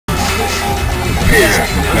Yeah,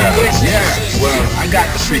 well, I got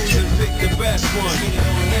the picture.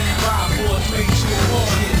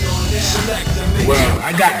 Well,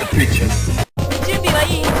 I got the picture.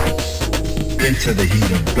 Into the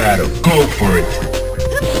heat of battle. Go for it.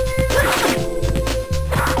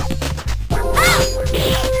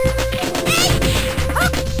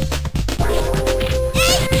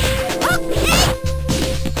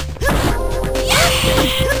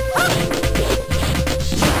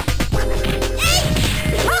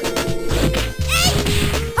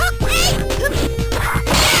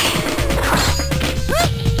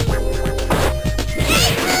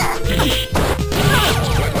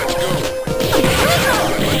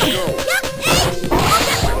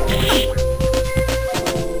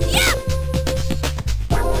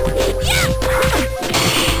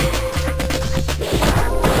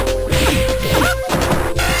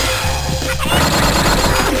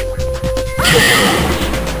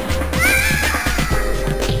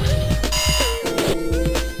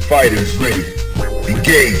 Fighters ready.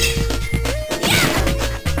 Engage.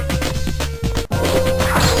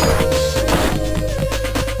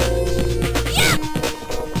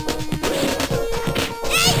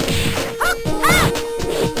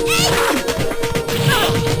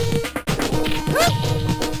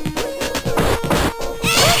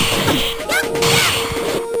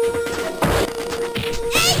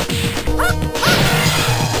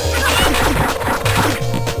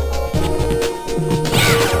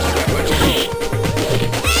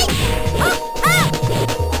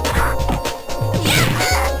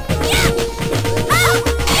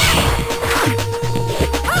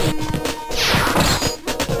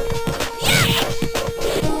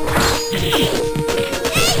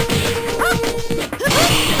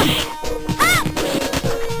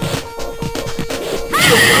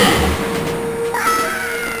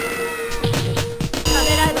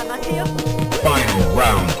 Final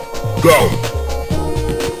round. Go!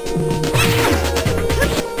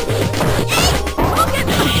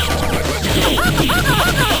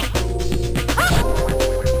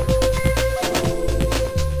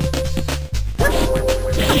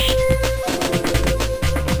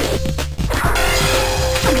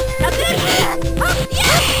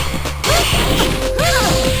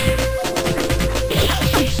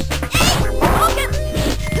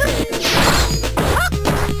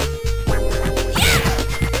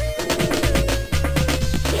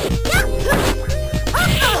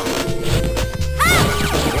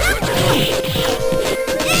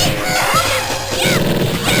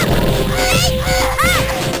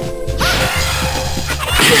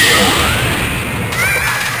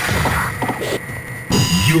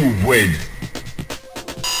 You win.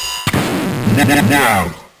 Now,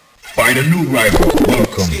 find a new rival.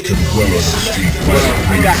 Welcome to the world of Street Fighter.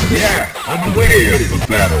 I'm ready for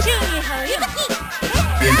battle.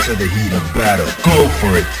 Into the heat of battle. Go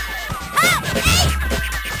for it.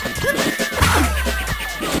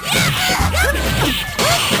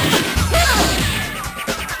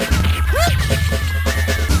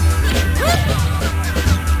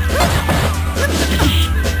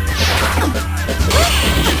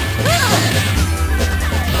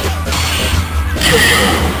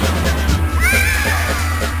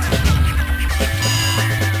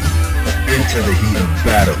 Into the heat of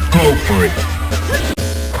battle. Go for it.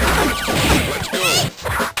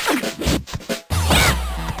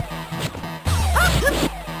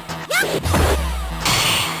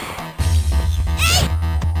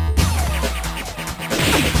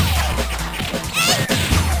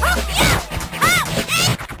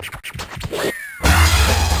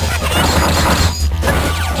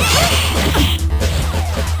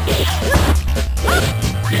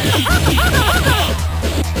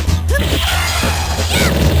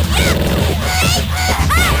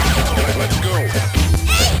 Let's go.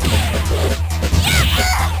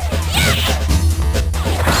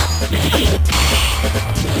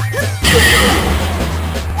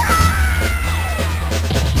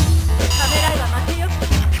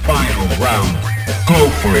 Round. Go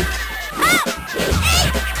for it.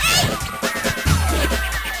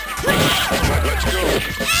 Let's go.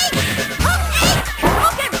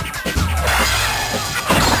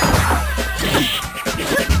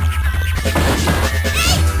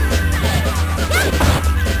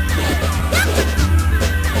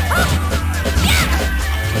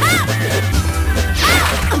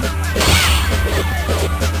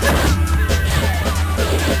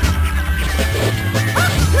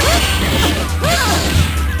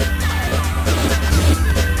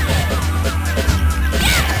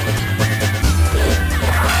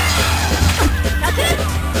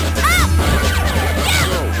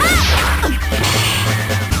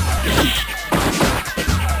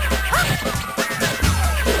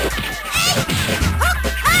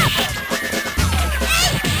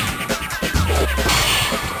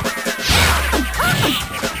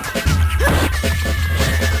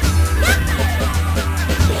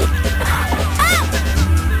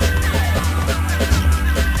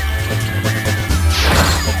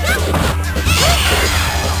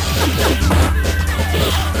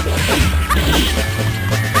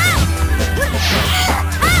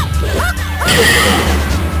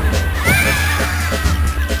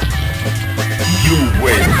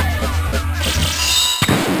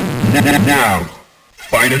 Now,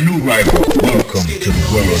 find a new rival. Welcome to the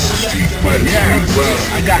world of the street fighter. Yeah, well,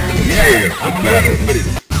 I got the prepare for battle.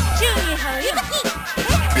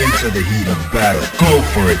 Into the heat of battle. Go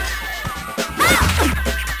for it.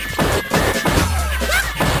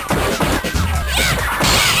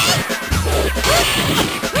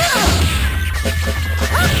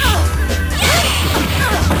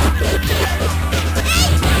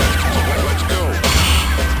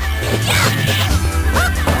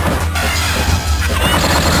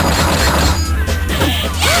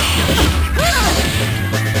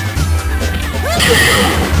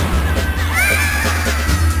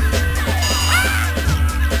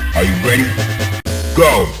 Are you ready?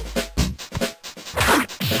 Go!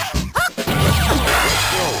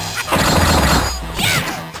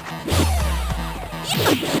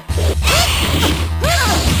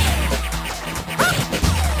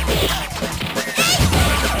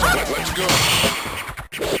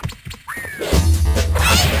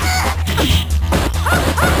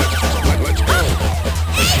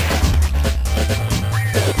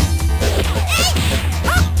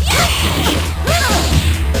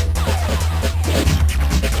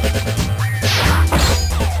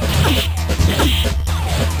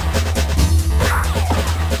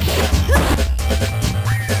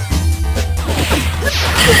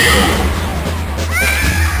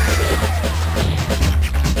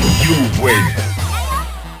 You win.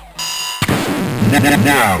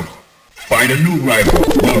 Now, find a new rival.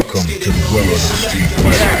 Welcome to the world of the street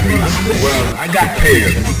fighter. Well, I got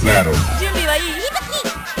prepared for battle.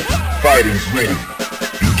 Fighters ready.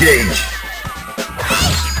 Engage.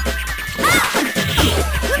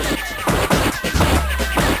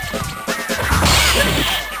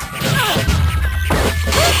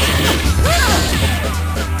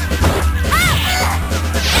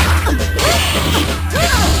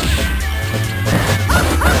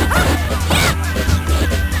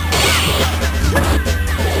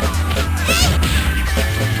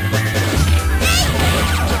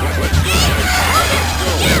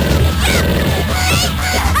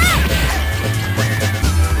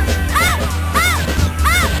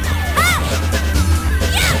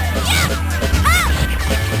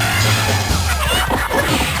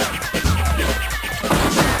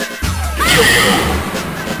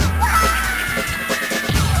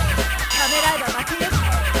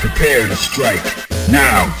 Prepare to strike.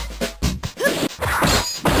 Now!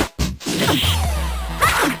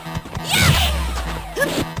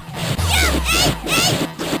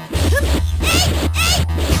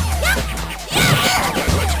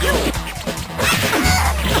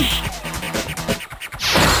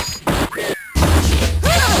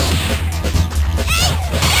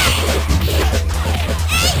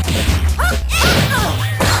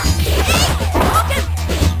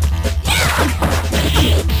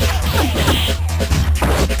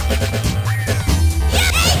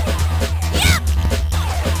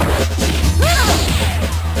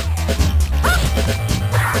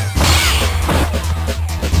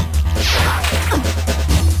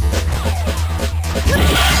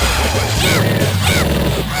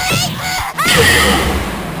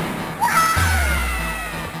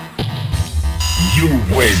 You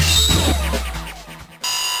win.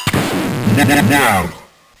 Now,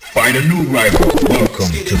 find a new rival.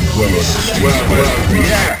 Welcome to the world of the street fighter.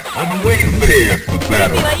 Yeah, I'm waiting there for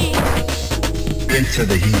battle. Into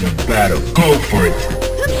the heat of battle. Go for it.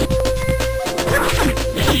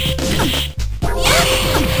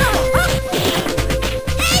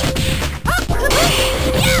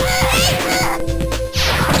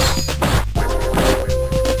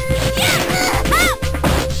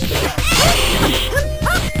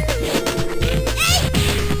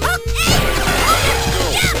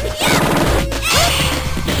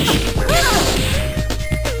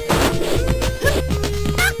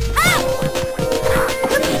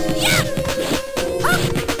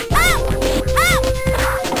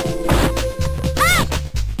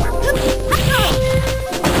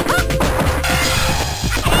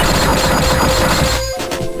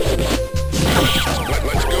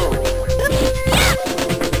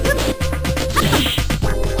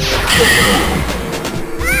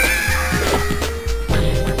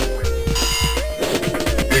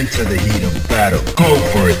 Into the heat of battle. Go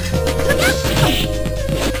for it.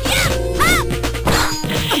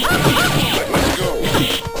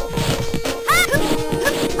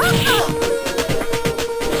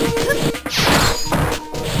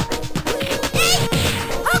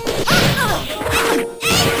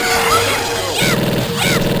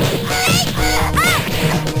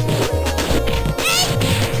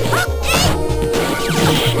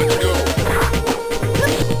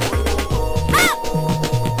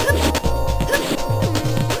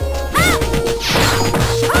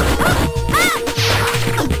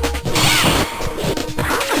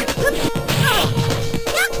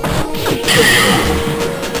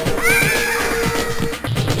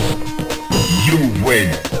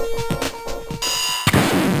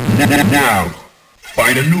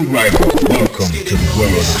 Find a new rival. Welcome to the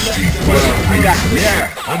world of Street Fighter.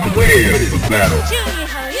 Yeah, I'm prepared for battle.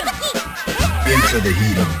 Into the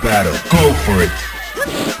heat of battle. Go for it.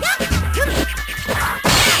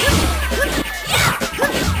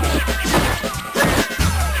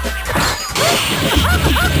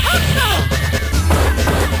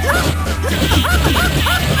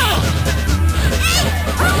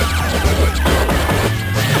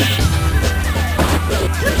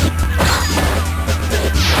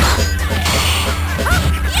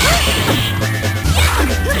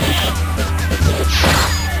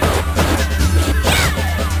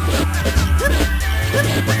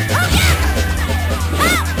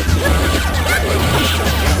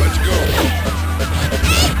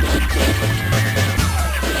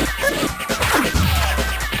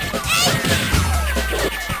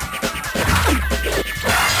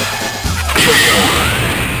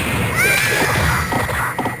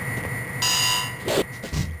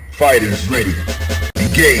 Fighters ready.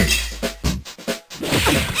 Engage.